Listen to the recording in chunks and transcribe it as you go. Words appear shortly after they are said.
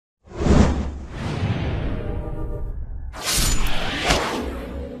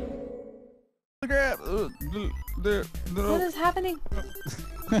What is happening?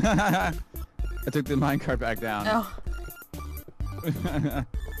 I took the minecart back down. Oh.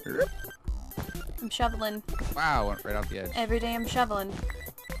 I'm shoveling. Wow, went right off the edge. Every day I'm shoveling.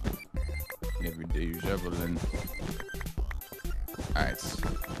 Every day you're shoveling. Alright.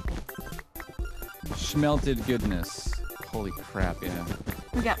 Schmelted goodness. Holy crap, yeah.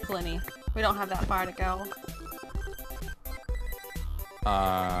 We got plenty. We don't have that far to go.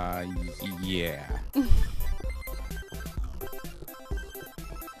 Yeah.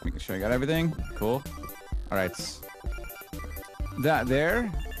 Making sure I got everything. Cool. Alright. That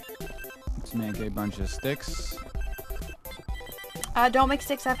there. Let's make a bunch of sticks. Don't make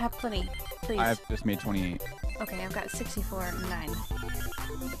sticks. I've had plenty. Please. I've just made 28. Okay, I've got 64 and 9.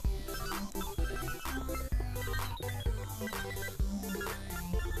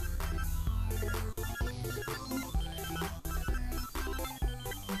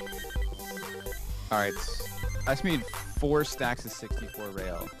 Alright. I just made 4 stacks of 64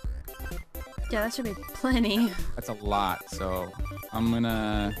 rail. Yeah, that should be plenty. That's a lot, so I'm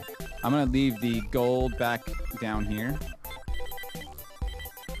gonna leave the gold back down here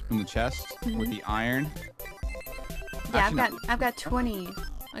in the chest with the iron. Yeah, Actually, I've got 20.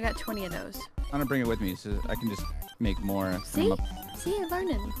 I got 20 of those. I'm gonna bring it with me so I can just make more. See? See, you're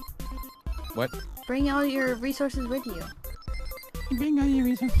learning. What? Bring all your resources with you. Bring all your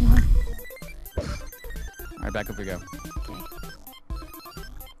resources. Alright, back up we go. Okay.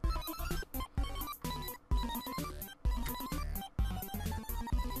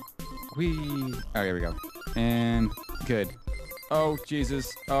 Whee! Oh, here we go. And good. Oh,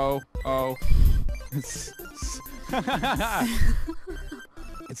 Jesus. Oh.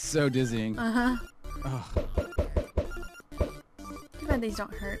 It's so dizzying. Uh-huh. Oh. Too bad these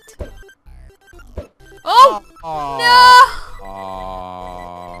don't hurt. Oh! No!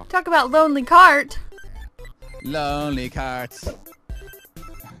 Oh. Talk about lonely cart. Lonely carts.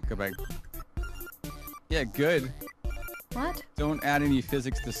 Go back. Yeah, good. What? Don't add any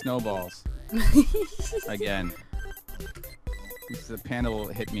physics to snowballs. Again. The panda will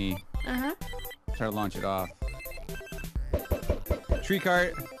hit me. Uh-huh. Try to launch it off. Tree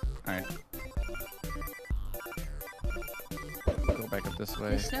cart. Alright. Go back up this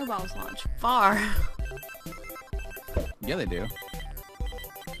way. These snowballs launch far. Yeah, they do.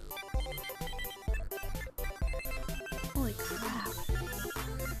 Holy crap.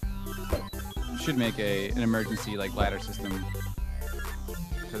 Should make an emergency like ladder system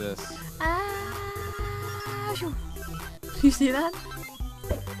for this. Ah, shoo. You see that?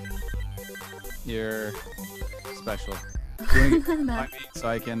 You're special. You wanna get That- behind me so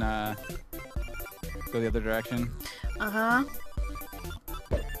I can go the other direction. Uh-huh.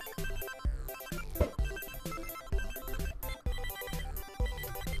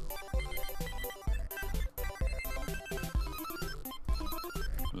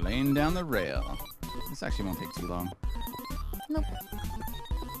 Laying down the rail. This actually won't take too long. Nope.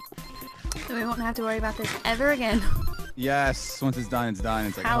 So we won't have to worry about this ever again. Yes, once it's done, it's done.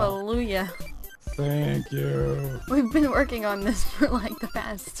 It's like, Hallelujah. oh, thank you. We've been working on this for like the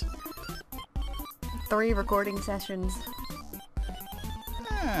past 3 recording sessions.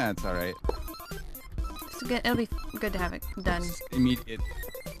 It's all right. So it'll be good to have it done. It's immediate.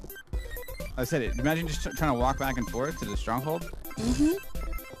 I said it. Imagine just trying to walk back and forth to the stronghold. Mm-hmm.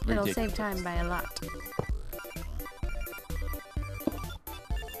 It'll Ridiculous. save time by a lot.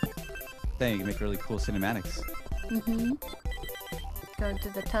 Then you can make really cool cinematics. Mm-hmm. Go into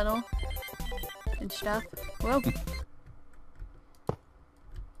the tunnel and stuff. Whoa.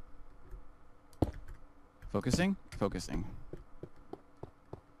 Focusing? Focusing.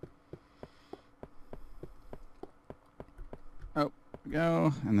 Oh, we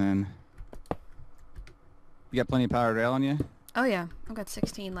go. And then... You got plenty of powered rail on you? Oh yeah, I've got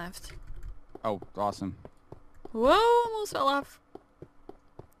 16 left. Oh, awesome. Whoa, almost fell off.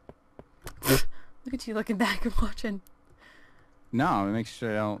 Look at you looking back and watching. No, make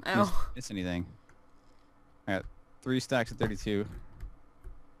sure I don't Oh. miss anything. I got 3 stacks of 32.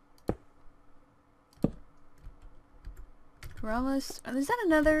 We're almost... Is that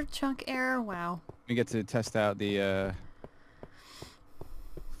another chunk error? Wow. We get to test out the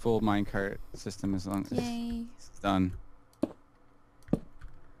full minecart system as long as Yay. it's done.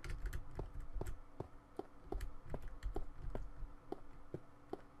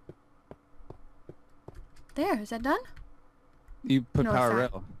 There, is that done? You put No, it's power not.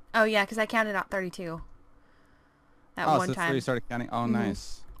 rail. Oh yeah, because I counted out 32. At Oh, one so that's where time. you started counting? Oh, Mhm.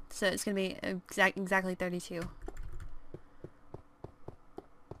 nice. So it's going to be exactly 32.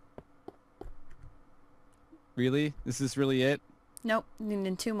 Really? This is really it? Nope, and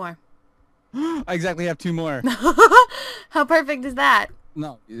then 2 more. I exactly have 2 more. How perfect is that?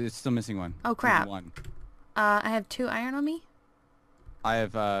 No, it's still missing one. Oh crap. One. I have 2 iron on me? I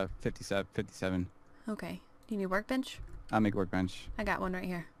have 57. Okay. Do you need a workbench? I'll make workbench. I got one right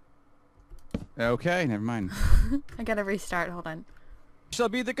here. Okay, never mind. I gotta restart. Hold on. Shall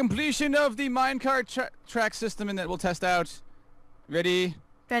be the completion of the minecart track system, and that we'll test out. Ready?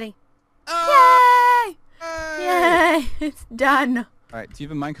 Ready. Oh! Yay! Hey! Yay! It's done. All right, do you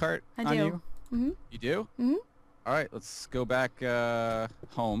have a minecart I on do. you? Mm-hmm. You do? Mm-hmm. All right, let's go back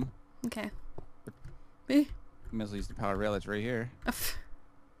home. Okay. Might as well use the power rail. It's right here.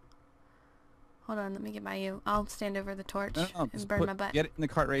 Hold on, let me get by you. I'll stand over the torch No, and just burn my butt. Get it in the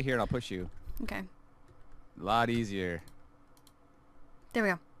cart right here, and I'll push you. Okay. A lot easier. There we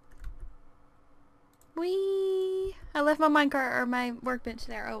go. Whee! I left my minecart or my workbench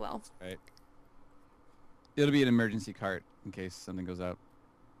there. Oh well. Right. It'll be an emergency cart in case something goes out.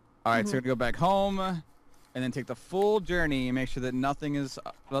 All right, so we're gonna go back home, and then take the full journey and make sure that nothing's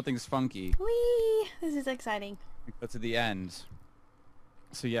funky. Whee! This is exciting. Go to the end.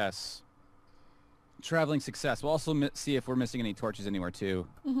 So yes, traveling success. We'll also see if we're missing any torches anywhere too.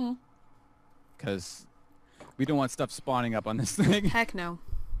 Mm-hmm. Because we don't want stuff spawning up on this thing. Heck no.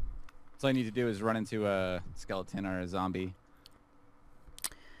 So all I need to do is run into a skeleton or a zombie.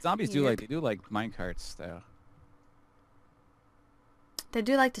 Zombies do Yep. they do like minecarts though. They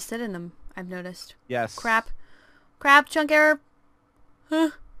do like to sit in them, I've noticed. Yes. Crap. Crap, chunk error. Huh.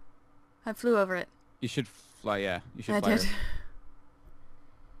 I flew over it. You should fly. Yeah, you should I fly. did.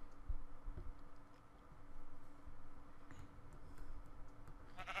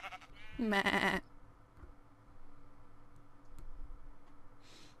 Meh.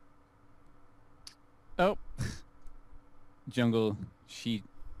 Oh. Jungle sheep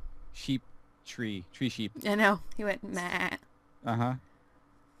tree sheep. I know. He went meh. Uh-huh.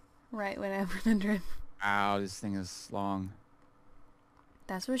 Right when I went under him. Ow, this thing is long.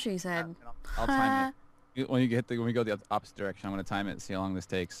 That's what she said. I'll time it. When we go the opposite direction, I'm gonna time it, see how long this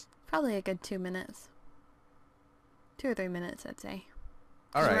takes. Probably a good 2 minutes. 2 or 3 minutes, I'd say.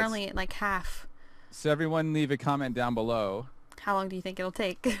 All 'Cause right. We're only at like half. So everyone leave a comment down below. How long do you think it'll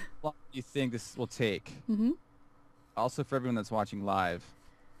take? How long do you think this will take? Mm-hmm. Also for everyone that's watching live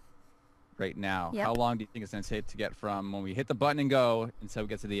right now, Yep. how long do you think it's gonna take to get from when we hit the button and go until we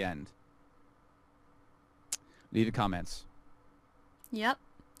get to the end? Leave the comments. Yep.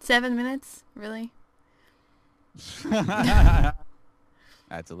 7 minutes? Really? That's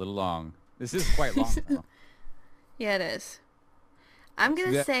a little long. This is quite long though. Yeah, it is. I'm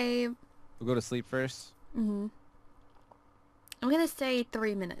gonna Yeah. say... We'll go to sleep first. Mm-hmm. I'm gonna say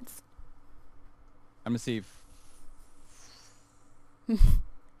 3 minutes. I'm gonna see.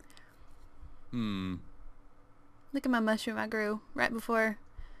 Look at my mushroom I grew right before...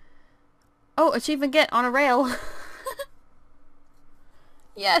 Oh, achievement get on a rail.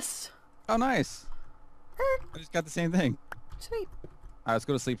 Yes. Oh, nice. I just got the same thing. Sweet. All right, let's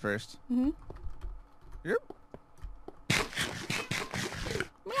go to sleep first. Mm-hmm. Yep.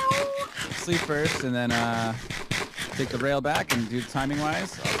 Meow. Sleep first, and then take the rail back and do timing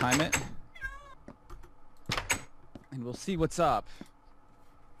wise. I'll time it, and we'll see what's up.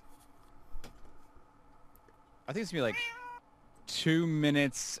 I think it's gonna be like 2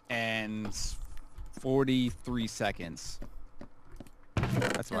 minutes and 43 seconds.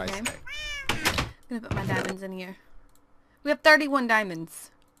 That's what I Okay. say. I'm gonna put my diamonds in here. We have 31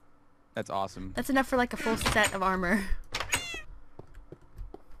 diamonds. That's awesome. That's enough for like a full set of armor.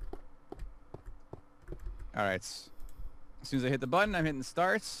 All right. As soon as I hit the button, I'm hitting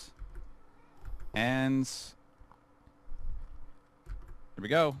start. And here we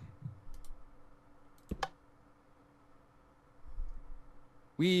go.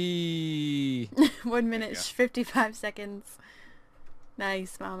 Wee! 1 minute, 55 seconds.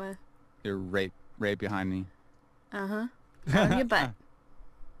 Nice, mama. You're right behind me. Uh-huh. On your butt.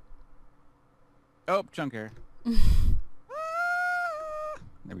 Oh, chunk hair. There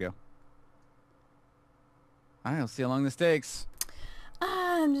we go. All right, I'll see how long this takes.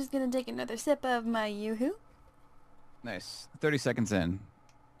 I'm just gonna take another sip of my yoo-hoo. Nice. 30 seconds in.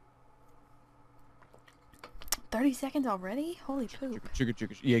 30 seconds already? Holy poop.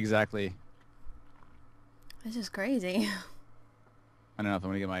 Yeah, exactly. This is crazy. I don't know if I'm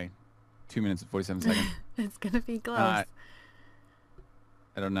going to get my 2 minutes and 47 seconds. It's gonna be close. I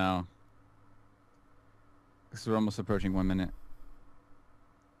don't know. Because we're almost approaching 1 minute.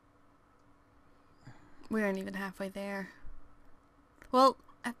 We aren't even halfway there. Well,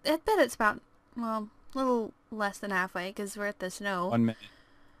 I bet it's about, well, a little less than halfway because we're at the snow. 1 minute.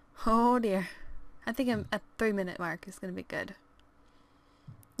 Oh dear. I think I'm at 3 minute mark is gonna be good.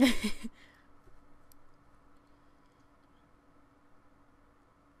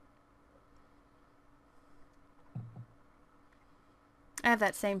 I have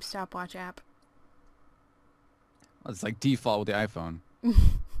that same stopwatch app. Well, it's like default with the iPhone.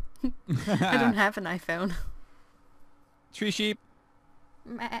 I don't have an iPhone. Tree sheep.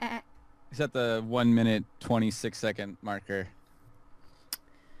 Meh. It's at the 1 minute 26-second marker.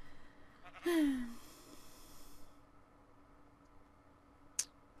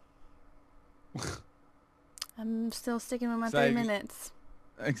 I'm still sticking with my So 3 minutes.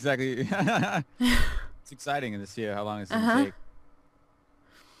 Exactly. It's exciting to see how long it's going to take.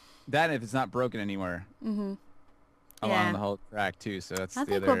 That if it's not broken anymore. Mm-hmm. Along Yeah. the whole track too, so that's I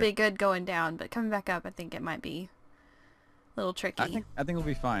the think other... we'll be good going down, but coming back up, I think it might be a little tricky. I think we'll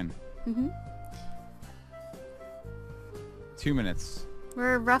be fine. Mm-hmm. 2 minutes.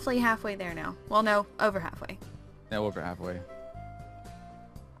 We're roughly halfway there now. Well, no, over halfway. Yeah, over halfway.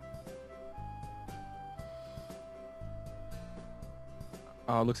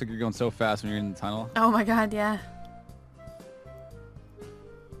 Oh, it looks like you're going so fast when you're in the tunnel. Oh my god, yeah.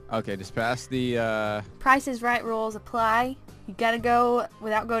 Okay, just pass the, Price is Right rules apply. You gotta go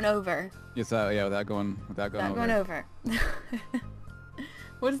without going over. Yes, yeah, without going Without over. going over.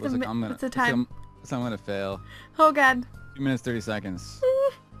 What is Looks like what's the time? So I'm gonna fail. Oh god. 2 minutes 30 seconds.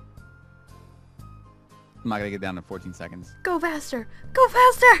 I'm not gonna get down to 14 seconds. Go faster! Go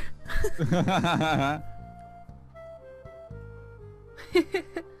faster!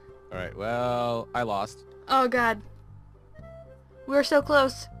 All right. Well, I lost. Oh god. We were so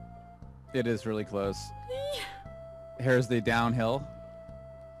close. It is really close. Here's the downhill.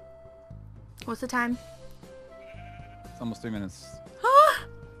 What's the time? It's almost 3 minutes. Ah!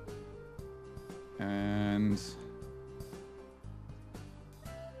 And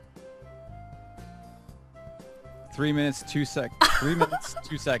 3 minutes 2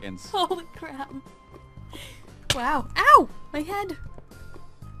 seconds. Holy crap. Wow. Ow! My head.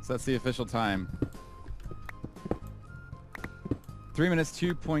 So that's the official time. 3 minutes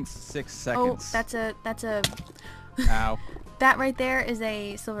 2.6 seconds. Oh, that's a Ow. that right there is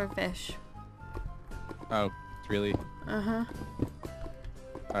a silverfish. Oh, really? Uh-huh.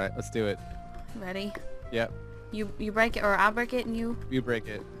 All right, let's do it. Ready? Yep. You break it or I'll break it and you You break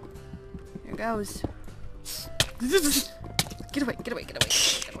it. here goes. Get away, get away, get away,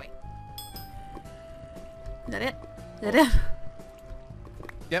 get away. Is that it? Is that it?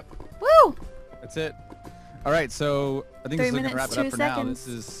 Yep. Woo! That's it. All right, so I think 3 this is gonna minutes, wrap it up 2 for now. seconds.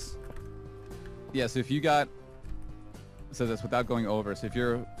 This is yeah. So if you got so that's without going over. So if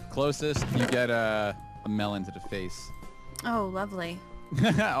you're closest, you get a melon to the face. Oh, lovely.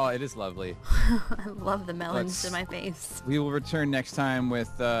 Oh, it is lovely. I love the melons Let's- in my face. We will return next time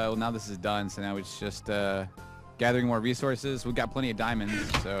with well, now this is done, so now it's just gathering more resources. We've got plenty of diamonds,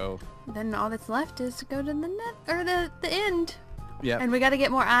 so Then all that's left is to go to the net or the end. yeah. And we got to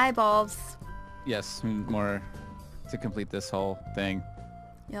get more eyeballs. Yes, more to complete this whole thing.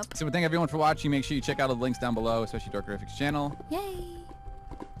 Yep. So we thank everyone for watching. Make sure you check out all the links down below, especially Dorkerific's channel. Yay!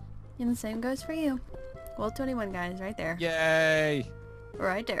 And the same goes for you. Wolv21 guys, right there. Yay!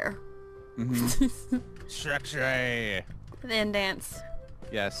 Right there. Mm-hmm. Shrek. The end dance.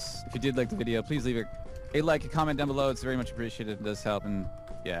 Yes. If you did like the video, please leave a like, a comment down below. It's very much appreciated. It does help. And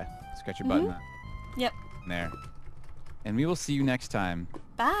yeah, scratch your button Yep. there. And we will see you next time.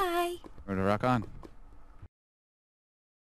 Bye. Or to rock on.